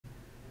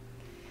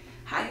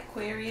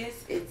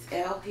Aquarius, it's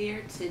Elle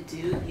here to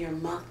do your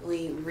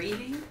monthly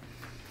reading.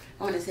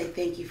 I want to say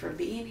thank you for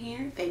being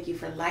here. Thank you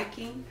for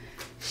liking,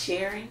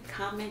 sharing,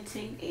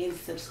 commenting, and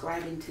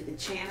subscribing to the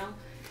channel.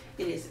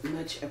 It is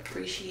much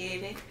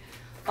appreciated.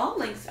 All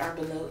links are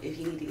below if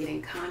you need to get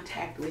in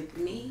contact with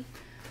me.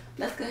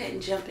 Let's go ahead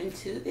and jump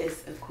into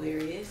this,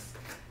 Aquarius.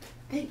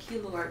 Thank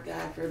you, Lord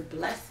God, for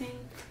blessing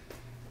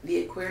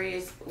the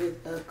Aquarius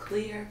with a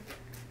clear,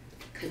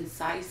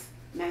 concise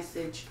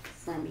message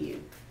from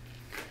you.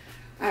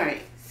 All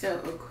right, so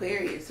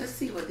Aquarius, let's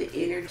see what the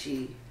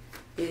energy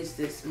is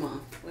this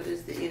month. What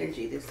is the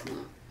energy this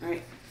month? All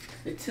right,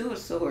 the Two of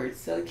Swords.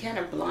 So kind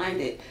of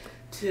blinded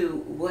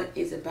to what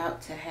is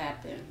about to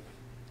happen.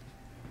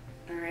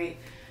 All right.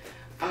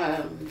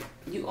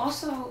 You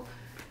also,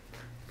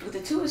 with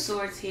the Two of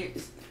Swords here,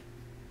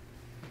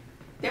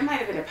 there might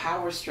have been a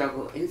power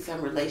struggle in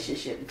some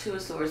relationship. The Two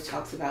of Swords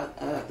talks about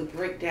the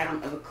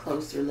breakdown of a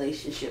close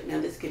relationship. Now,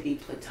 this could be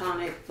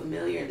platonic,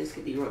 familiar. This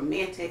could be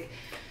romantic,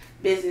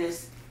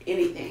 business,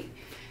 anything.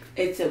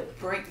 It's a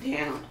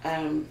breakdown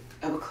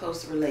of a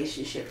close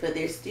relationship, but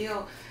there's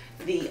still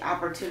the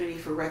opportunity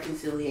for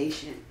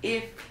reconciliation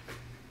if,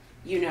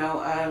 you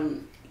know,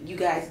 you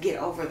guys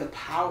get over the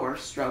power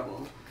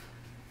struggle.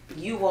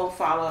 You won't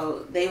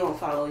follow, they won't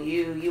follow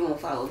you, you won't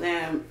follow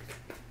them.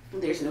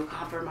 There's no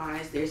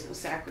compromise, there's no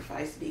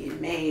sacrifice being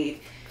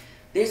made.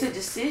 There's a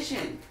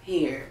decision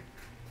here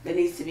that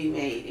needs to be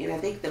made. And I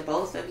think that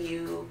both of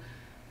you,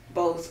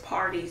 both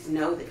parties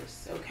know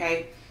this,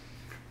 okay?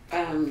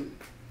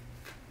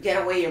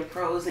 Get away your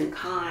pros and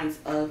cons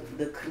of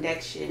the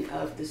connection,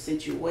 of the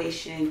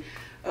situation,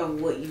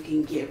 of what you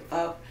can give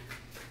up.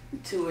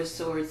 Two of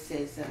Swords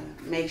says,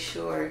 make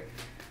sure,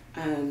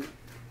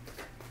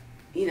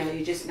 you know,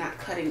 you're just not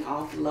cutting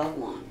off loved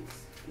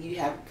ones. You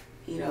have,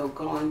 you know,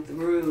 gone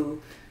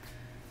through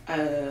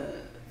the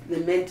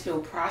mental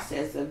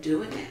process of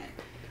doing that.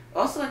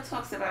 Also, it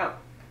talks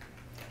about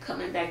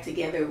coming back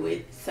together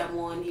with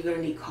someone. You're going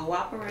to need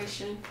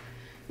cooperation.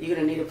 You're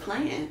going to need a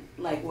plan.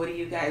 Like, what are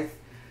you guys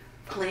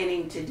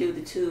planning to do?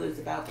 The two is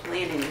about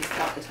planning. It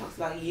talks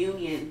about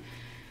union.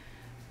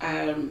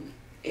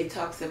 It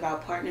talks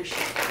about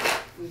partnership.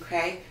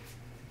 Okay?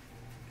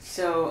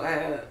 So,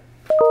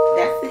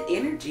 that's the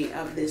energy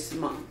of this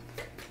month.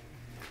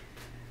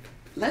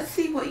 Let's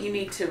see what you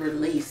need to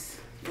release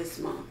this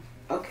month.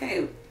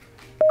 Okay.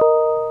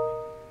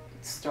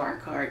 Star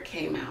card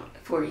came out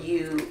for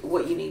you,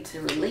 what you need to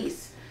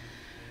release.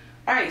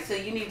 All right, so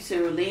you need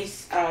to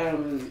release,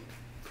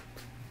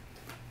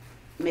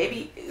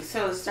 maybe,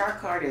 so the Star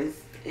card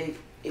is,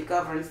 it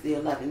governs the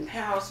 11th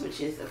house,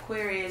 which is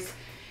Aquarius.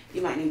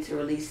 You might need to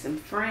release some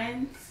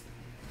friends,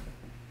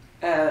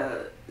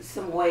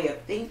 some way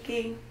of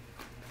thinking.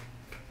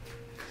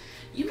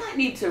 You might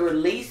need to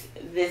release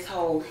this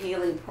whole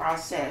healing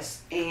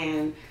process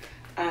and,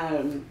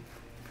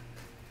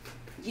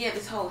 yeah,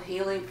 this whole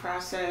healing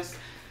process,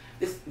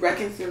 this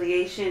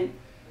reconciliation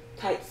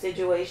type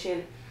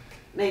situation,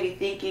 maybe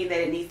thinking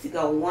that it needs to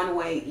go one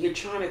way. You're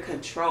trying to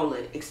control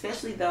it,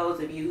 especially those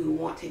of you who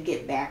want to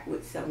get back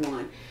with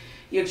someone.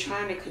 You're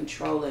trying to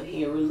control it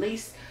here.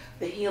 Release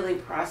the healing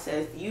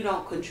process. You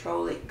don't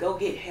control it. Go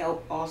get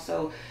help.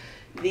 Also,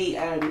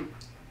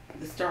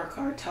 the Star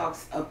card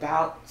talks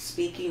about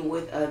speaking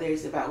with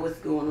others about what's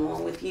going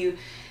on with you.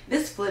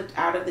 This flipped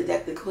out of the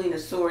deck, the Queen of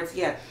Swords.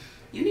 Yeah,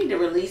 you need to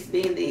release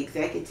being the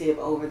executive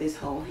over this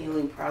whole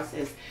healing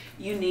process.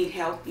 You need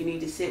help. You need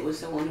to sit with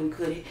someone who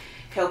could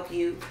help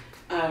you.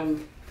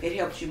 It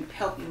helps you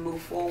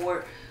move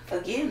forward.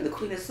 Again, the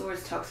Queen of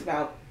Swords talks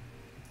about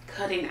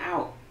cutting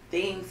out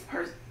things,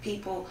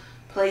 people,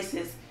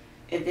 places,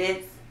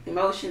 events,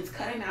 emotions,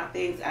 cutting out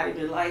things out of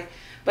your life.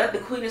 But the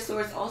Queen of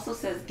Swords also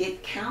says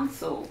get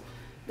counsel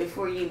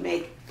before you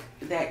make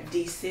that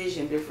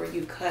decision, before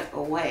you cut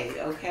away,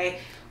 okay?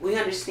 We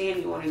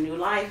understand you want a new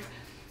life,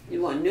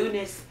 you want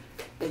newness,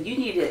 but you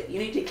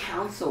need to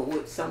counsel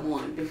with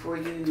someone before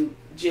you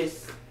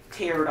just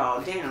tear it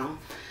all down.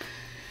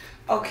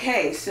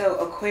 Okay, so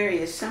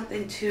Aquarius,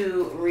 something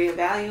to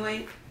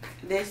reevaluate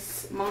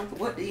this month.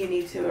 What do you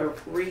need to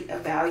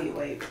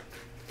reevaluate?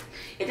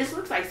 It just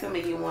looks like some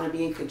of you want to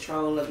be in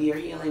control of your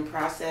healing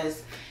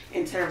process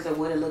in terms of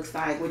what it looks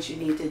like, what you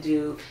need to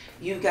do.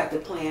 You've got the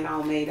plan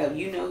all made up.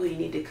 You know who you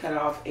need to cut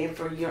off, and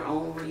for your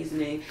own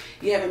reasoning.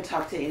 You haven't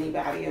talked to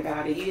anybody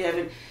about it.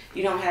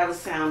 You don't have a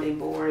sounding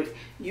board.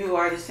 You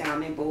are the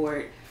sounding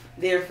board.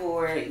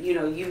 Therefore, you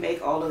know, you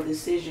make all of the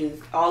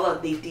decisions,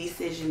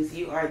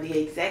 You are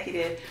the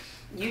executive.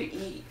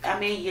 I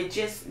mean, you're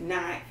just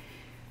not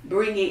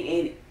bringing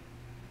in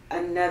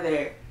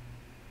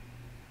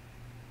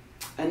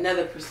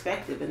another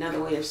perspective,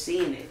 another way of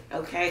seeing it,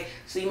 okay?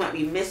 So you might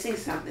be missing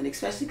something,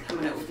 especially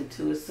coming up with the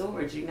Two of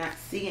Swords. You're not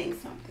seeing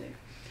something.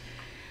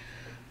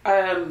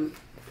 All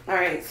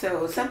right,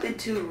 so something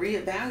to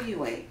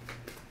reevaluate.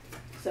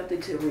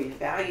 Something to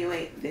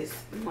reevaluate this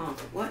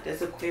month. What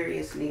does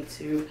Aquarius need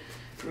to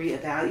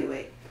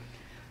reevaluate?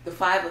 The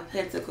Five of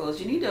Pentacles.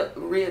 You need to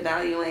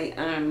reevaluate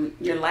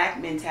your lack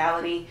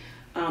mentality.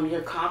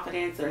 your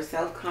confidence or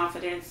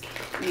self-confidence.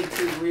 You need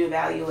to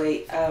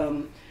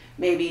reevaluate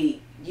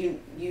maybe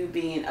you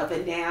being up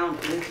and down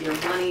with your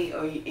money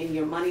or in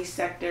your money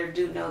sector.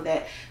 Do know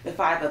that the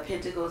Five of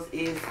Pentacles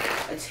is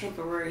a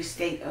temporary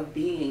state of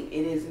being.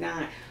 It is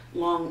not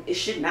long. It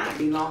should not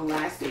be long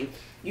lasting.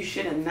 You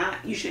should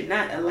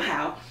not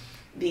allow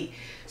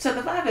so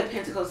the Five of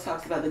Pentacles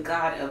talks about the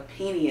god of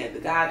Peña, the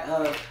god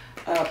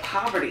of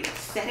poverty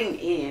setting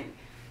in.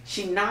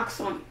 She knocks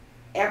on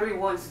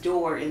everyone's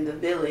door in the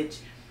village.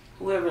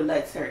 Whoever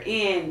lets her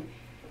in,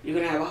 you're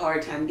gonna have a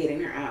hard time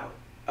getting her out.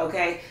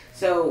 Okay,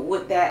 so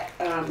with that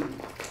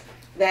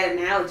that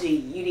analogy,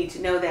 you need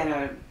to know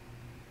that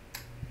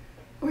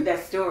or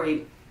that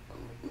story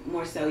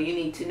more so, you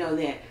need to know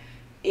that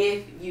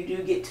if you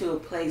do get to a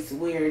place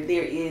where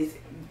there is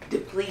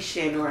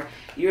depletion, or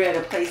you're at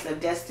a place of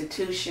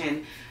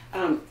destitution,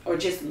 or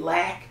just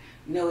lack,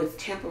 know it's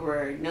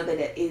temporary. Know that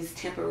it is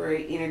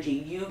temporary energy.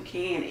 You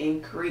can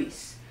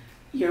increase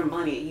your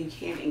money. You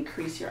can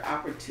increase your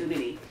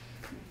opportunity.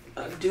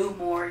 Do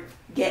more,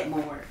 get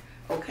more.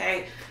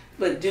 Okay,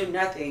 but do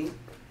nothing,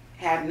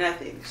 have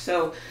nothing.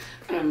 So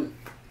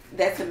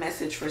that's a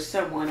message for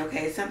someone.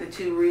 Okay, it's something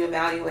to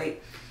reevaluate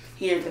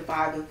here at the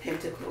Five of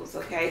Pentacles.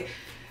 Okay.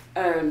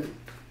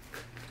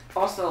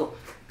 Also,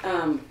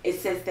 it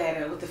says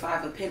that with the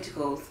Five of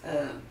Pentacles,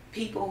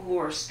 people who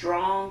are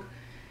strong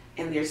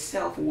and their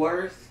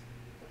self-worth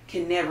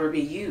can never be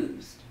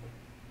used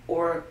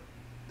or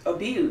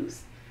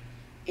abused.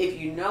 If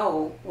you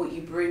know what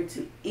you bring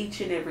to each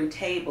and every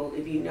table,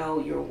 if you know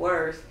your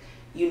worth,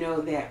 you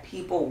know that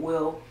people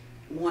will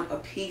want a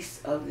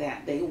piece of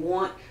that. They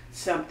want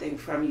something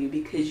from you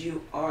because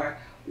you are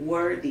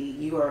worthy,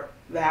 you are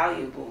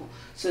valuable.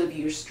 So if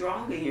you're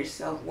strong in your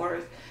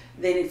self-worth,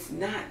 then it's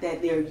not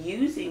that they're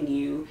using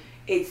you,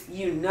 it's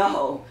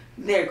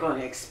they're going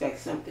to expect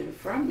something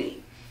from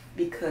me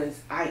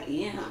because I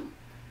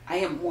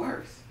am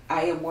worth,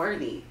 I am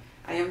worthy,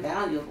 I am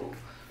valuable.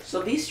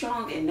 So be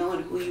strong in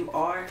knowing who you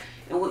are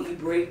and what you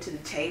bring to the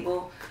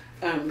table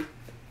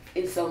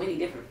in so many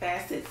different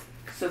facets,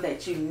 so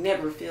that you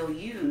never feel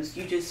used.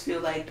 You just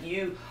feel like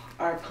you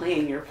are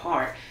playing your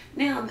part.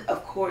 Now,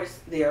 of course,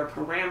 there are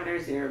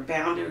parameters, there are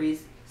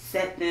boundaries.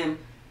 Set them,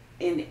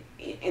 and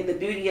the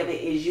beauty of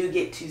it is you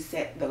get to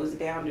set those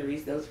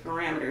boundaries, those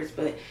parameters.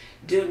 But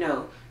do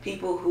know,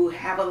 people who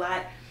have a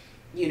lot,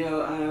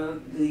 I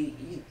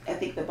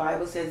think the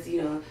Bible says,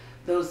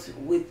 those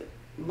with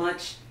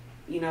much,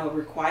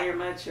 require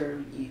much,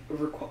 or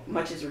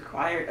much is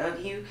required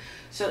of you.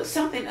 So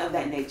something of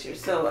that nature.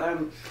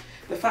 So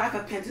the Five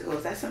of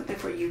Pentacles, that's something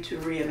for you to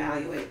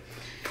reevaluate.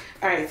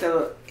 All right,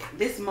 so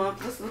this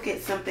month, let's look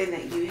at something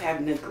that you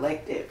have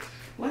neglected.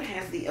 What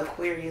has the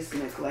Aquarius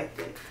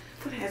neglected?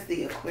 What has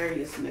the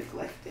Aquarius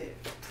neglected?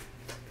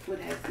 What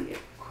has the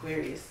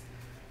Aquarius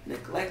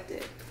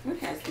neglected? What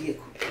has the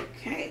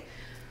okay?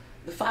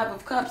 The Five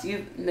of Cups,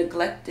 you've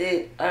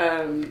neglected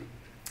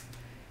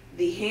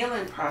the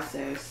healing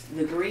process,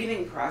 the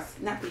grieving process,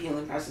 not the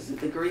healing process, but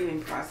the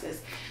grieving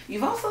process.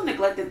 You've also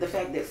neglected the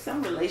fact that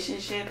some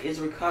relationship is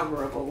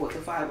recoverable with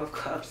the Five of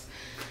Cups.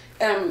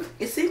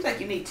 It seems like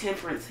you need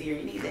temperance here.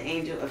 You need the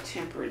angel of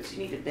temperance. You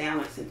need to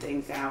balance some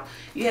things out.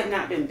 You have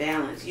not been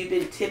balanced. You've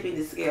been tipping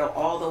the scale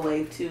all the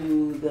way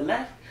to the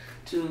left,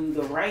 to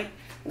the right,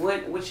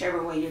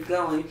 whichever way you're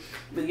going,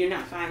 but you're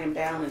not finding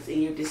balance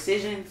in your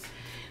decisions.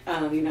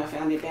 You're not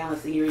finding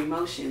balance in your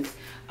emotions.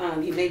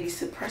 You may be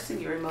suppressing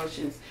your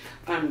emotions.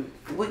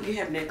 What you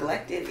have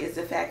neglected is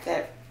the fact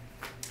that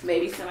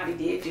maybe somebody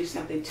did do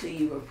something to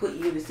you or put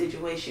you in a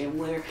situation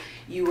where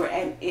you were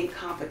in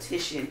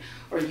competition,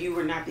 or you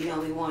were not the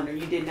only one, or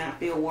you did not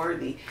feel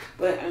worthy.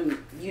 But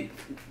you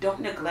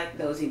don't neglect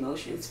those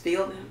emotions.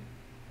 Feel them.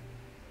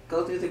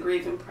 Go through the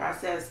grieving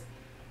process.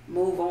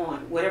 Move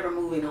on. Whatever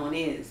moving on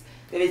is.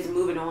 If it's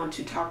moving on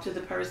to talk to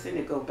the person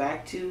to go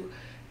back to,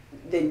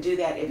 then do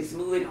that. If it's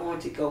moving on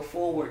to go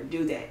forward,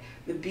 do that.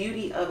 The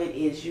beauty of it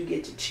is you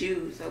get to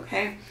choose,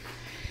 okay?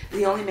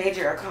 The only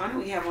major arcana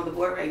we have on the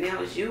board right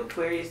now is you,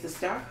 Aquarius, the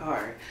Star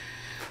card.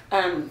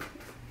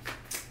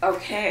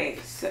 Okay,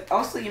 so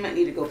also you might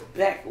need to go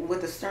back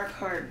with the Star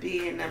card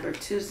being number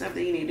 2,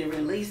 something you need to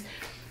release.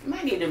 You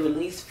might need to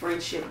release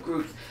friendship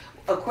groups.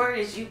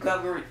 Aquarius, you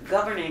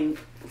governing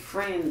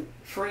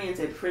friends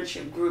and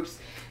friendship groups.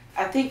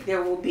 I think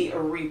there will be a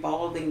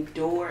revolving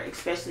door,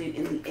 especially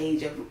in the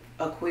age of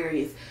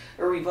Aquarius,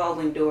 a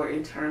revolving door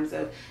in terms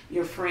of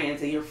your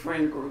friends and your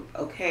friend group,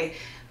 okay?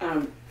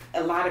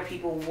 A lot of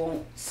people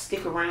won't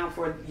stick around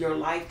for your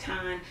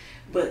lifetime,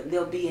 but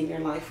they'll be in your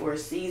life for a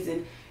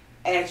season,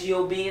 as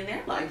you'll be in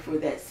their life for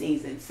that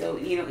season. So,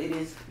 it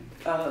is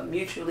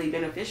mutually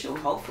beneficial,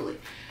 hopefully.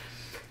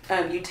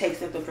 You take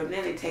something from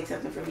them, they take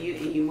something from you,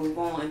 and you move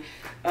on.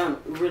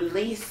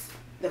 Release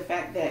the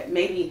fact that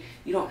maybe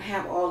you don't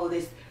have all of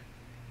this.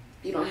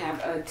 You don't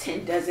have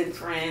 10 dozen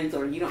friends,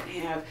 or you don't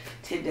have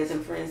 10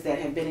 dozen friends that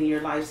have been in your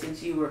life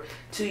since you were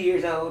 2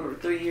 years old or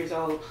 3 years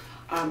old.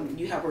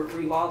 You have a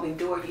revolving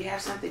door. You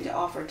have something to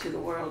offer to the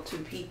world, to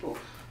people,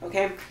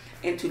 okay?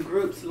 And to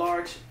groups,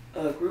 large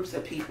groups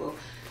of people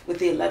with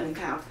the 11th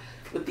house.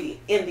 with the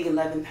in the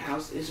 11th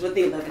house is what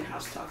the 11th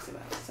house talks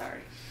about.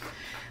 Sorry.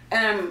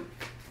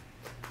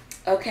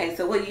 Okay,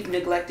 so what you've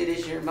neglected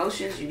is your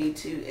emotions. You need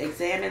to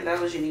examine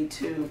those. You need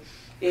to,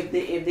 if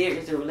there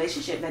is a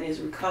relationship that is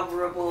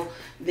recoverable,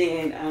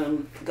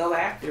 then go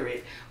after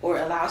it, or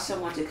allow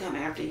someone to come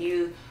after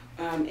you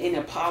in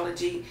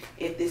apology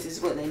if this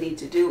is what they need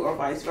to do, or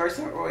vice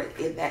versa, or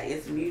if that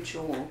is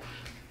mutual.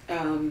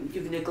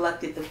 You've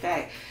neglected the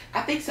fact.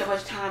 I think so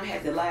much time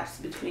has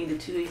elapsed between the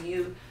two of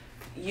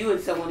you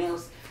and someone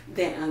else,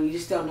 that you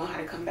just don't know how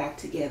to come back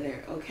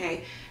together,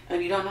 okay?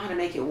 You don't know how to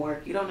make it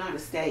work. You don't know how to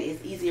stay.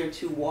 It's easier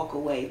to walk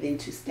away than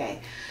to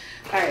stay.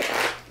 All right,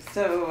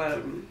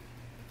 so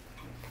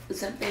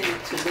something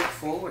to look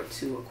forward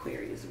to,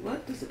 Aquarius.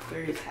 What does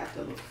Aquarius have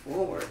to look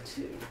forward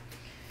to?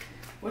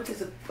 What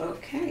does it,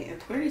 okay,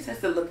 Aquarius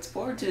has to look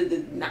forward to the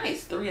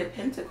nice Three of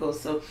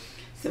Pentacles. So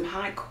some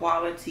high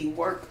quality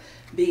work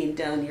being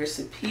done. Your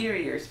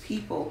superiors,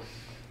 people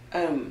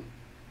in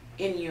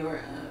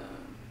your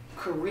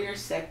career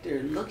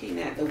sector,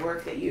 looking at the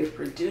work that you're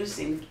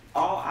producing,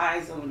 all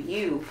eyes on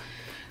you.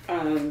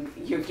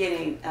 You're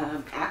getting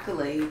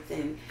accolades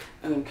and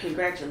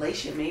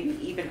congratulations, maybe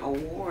even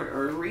award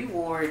or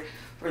reward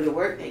for the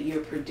work that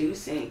you're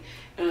producing.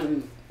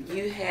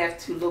 You have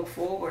to look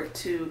forward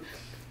to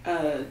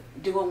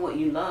doing what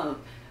you love.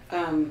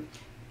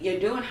 You're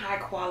doing high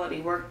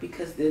quality work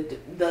because the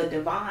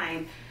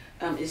divine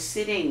is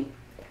sitting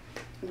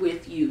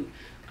with you,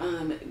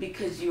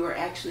 because you are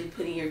actually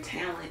putting your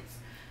talents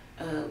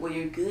what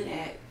you're good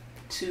at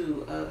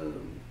to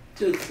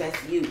its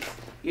best use.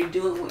 You're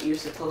doing what you're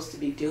supposed to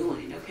be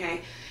doing,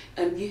 okay?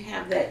 You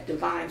have that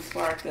divine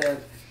spark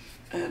of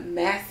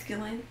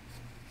masculine,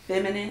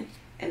 feminine,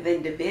 and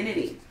then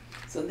divinity.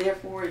 So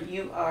therefore,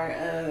 you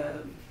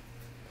are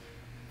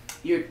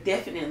you're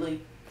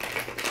definitely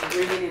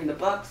bringing in the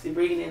bucks. You're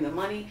bringing in the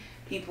money.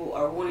 People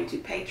are wanting to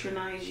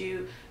patronize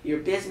you, your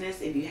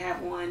business, if you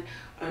have one.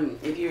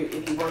 If you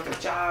work a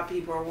job,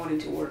 people are wanting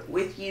to work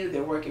with you.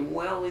 They're working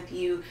well with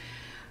you.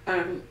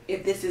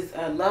 If this is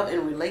a love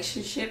and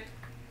relationship,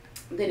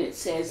 then it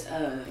says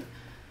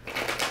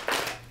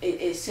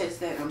it says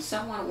that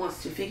someone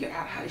wants to figure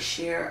out how to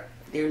share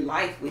their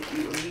life with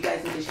you, or you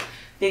guys need to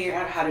figure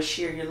out how to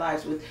share your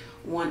lives with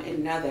one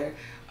another.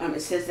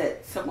 It says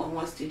that someone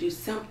wants to do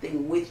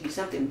something with you,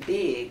 something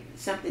big,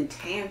 something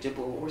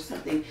tangible, or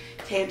something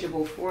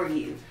tangible for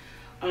you.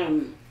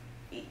 An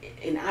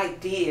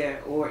idea,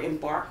 or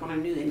embark on a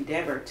new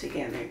endeavor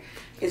together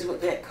is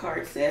what that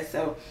card says.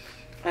 So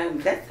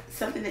that's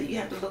something that you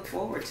have to look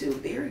forward to.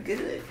 Very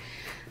good.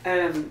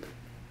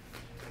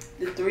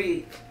 The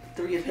three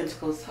of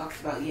Pentacles talks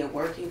about, yeah,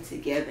 working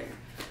together.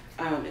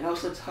 It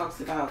also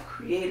talks about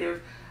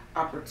creative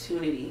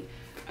opportunity.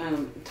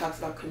 It talks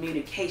about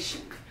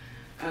communication.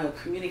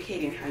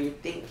 Communicating how you're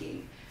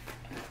thinking,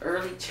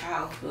 early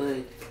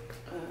childhood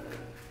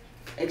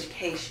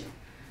education,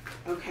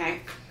 okay,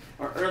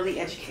 or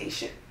early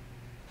education,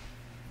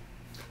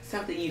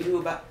 something you knew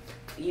about,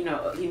 you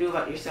knew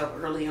about yourself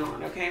early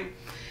on, okay.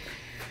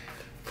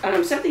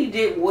 Something you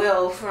did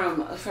well from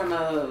a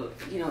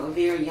a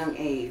very young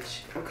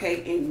age,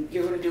 okay, and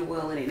you're going to do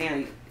well in it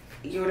now.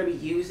 You're going to be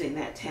using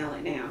that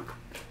talent now.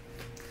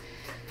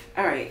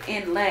 All right,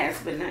 and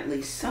last but not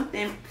least,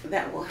 something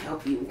that will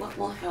help you. What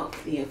will help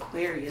the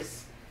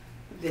Aquarius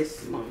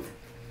this month?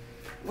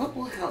 What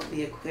will help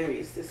the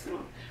Aquarius this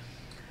month?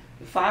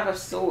 The Five of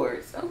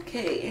Swords.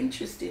 Okay,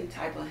 interesting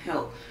type of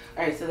help.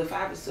 All right, so the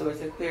Five of Swords,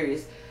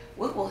 Aquarius,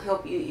 what will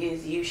help you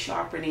is you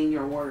sharpening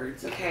your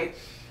words, okay?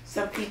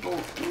 Some people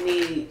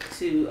need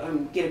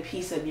to get a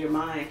piece of your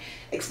mind,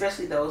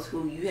 especially those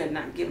who you have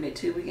not given it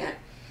to. We got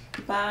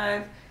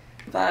five.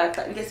 We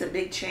got some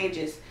big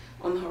changes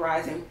on the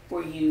horizon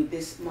for you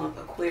this month,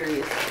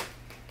 Aquarius.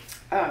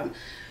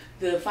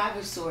 The Five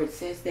of Swords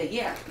says that,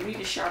 yeah, you need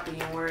to sharpen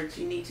your words.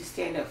 You need to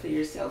stand up for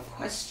yourself.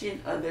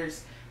 Question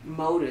others'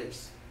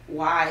 motives.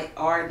 Why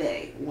are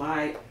they?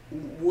 Why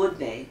would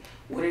they?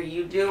 What are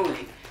you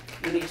doing?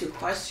 You need to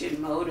question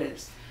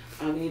motives.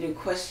 You need to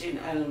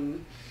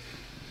question,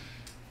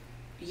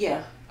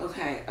 yeah,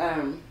 okay.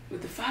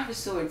 With the Five of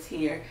Swords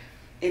here,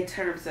 in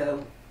terms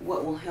of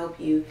what will help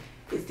you,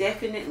 is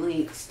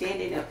definitely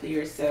standing up for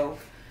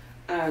yourself.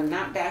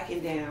 Not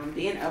backing down,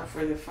 being up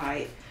for the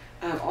fight.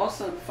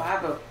 Also, the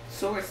Five of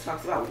Swords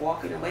talks about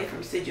walking away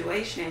from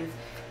situations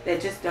that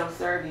just don't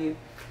serve you.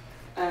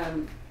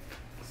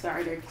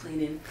 Sorry, they're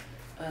cleaning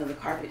the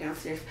carpet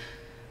downstairs.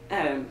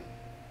 The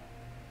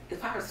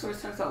Five of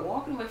Swords talks about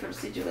walking away from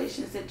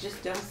situations that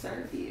just don't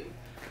serve you.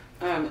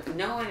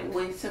 Knowing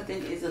when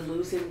something is a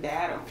losing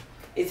battle,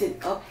 it's an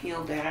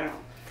uphill battle,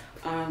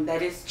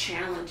 that is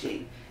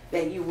challenging,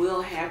 that you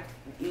will have,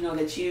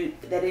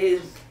 that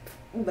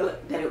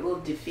it will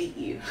defeat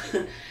you,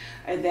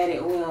 and that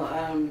it will,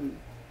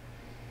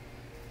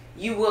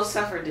 you will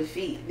suffer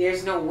defeat.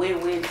 There's no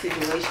win-win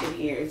situation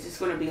here. It's just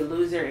going to be a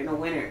loser and a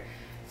winner.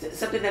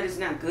 Something that is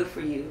not good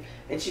for you,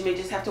 that you may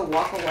just have to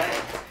walk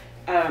away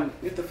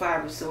with the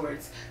Five of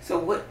Swords. So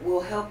what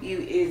will help you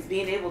is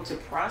being able to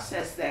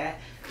process that,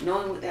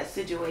 knowing what that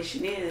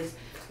situation is,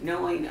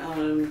 knowing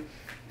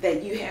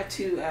that you have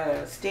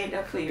to stand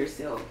up for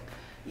yourself.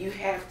 You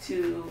have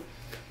to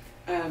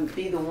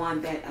be the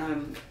one that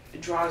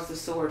draws the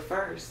sword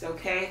first,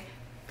 okay?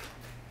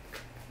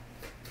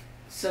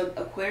 So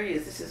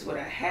Aquarius, this is what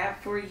I have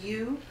for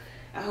you.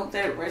 I hope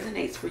that it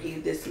resonates for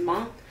you this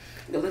month.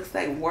 It looks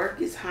like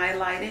work is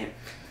highlighted.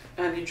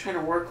 You're trying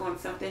to work on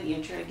something.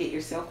 You're trying to get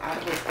yourself out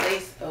of a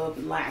place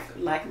of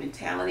lack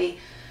mentality,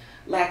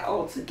 lack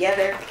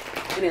altogether.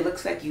 And it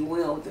looks like you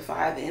will with the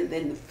 5 and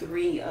then the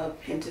 3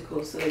 of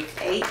Pentacles. So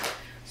it's 8.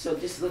 So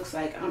it just looks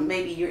like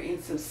maybe you're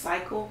in some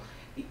cycle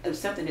of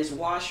something that's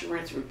wash,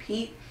 rinse,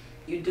 repeat.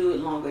 You do it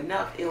long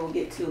enough, it will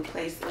get to a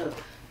place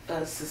of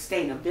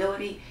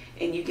sustainability,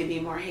 and you can be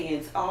more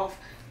hands off.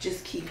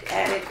 Just keep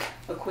at it.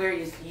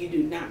 Aquarius, you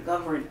do not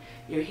govern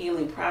your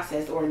healing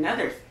process or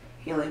another's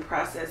healing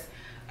process.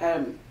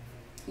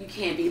 You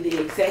can't be the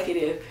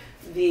executive,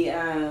 the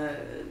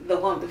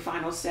one with the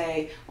final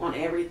say on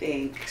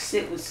everything.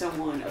 Sit with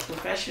someone, a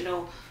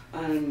professional,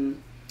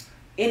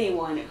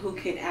 anyone who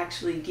can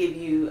actually give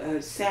you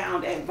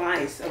sound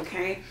advice,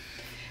 okay?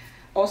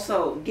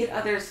 Also, get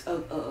others'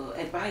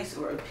 advice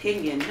or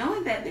opinion,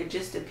 knowing that they're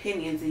just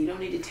opinions and you don't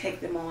need to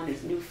take them on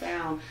as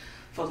newfound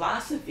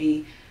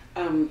philosophy,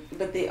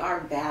 but they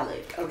are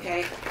valid,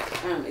 okay?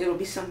 It'll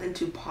be something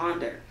to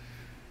ponder.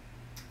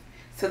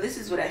 So this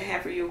is what I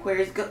have for you,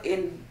 Aquarius. Go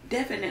and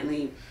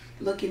definitely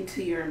look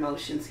into your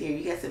emotions here.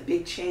 You got some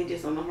big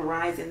changes on the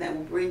horizon that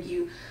will bring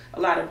you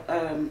a lot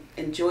of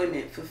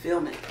enjoyment,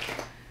 fulfillment.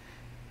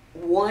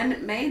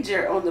 One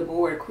major on the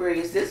board,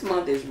 Aquarius, this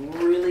month is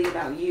really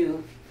about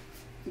you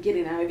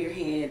getting out of your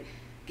head,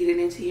 getting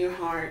into your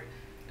heart,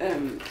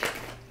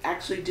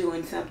 actually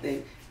doing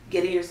something,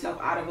 getting yourself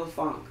out of a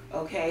funk,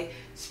 okay?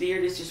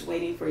 Spirit is just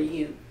waiting for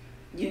you.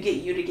 You get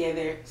you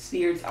together,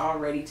 Spirit's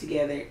already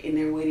together, and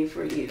they're waiting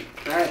for you.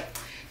 All right.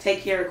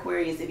 Take care,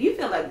 Aquarius. If you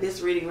feel like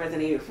this reading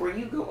resonated for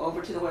you, go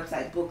over to the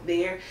website, book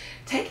there.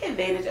 Take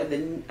advantage of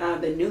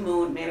the new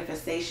moon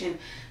manifestation,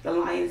 the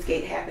Lion's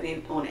Gate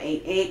happening on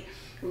 8/8.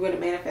 We're going to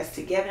manifest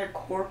together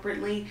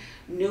corporately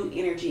new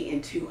energy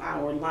into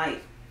our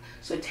life.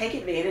 So take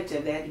advantage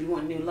of that. If you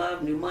want new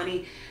love, new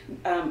money,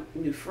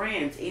 new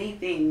friends,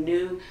 anything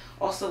new.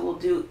 Also, we'll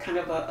do kind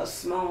of a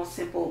small,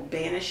 simple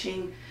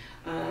banishing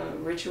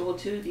ritual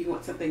too. If you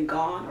want something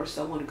gone or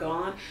someone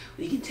gone,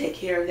 we can take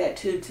care of that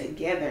too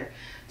together.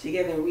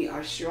 Together we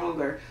are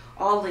stronger.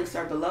 All links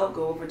are below.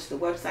 Go over to the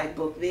website,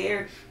 book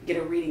there, get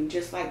a reading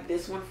just like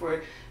this one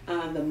for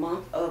the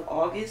month of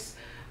August.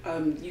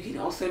 You can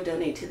also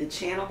donate to the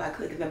channel by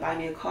clicking the Buy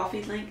Me a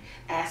Coffee link.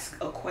 Ask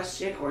a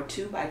question or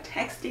two by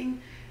texting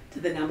to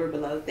the number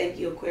below. Thank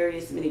you,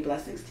 Aquarius. Many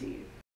blessings to you.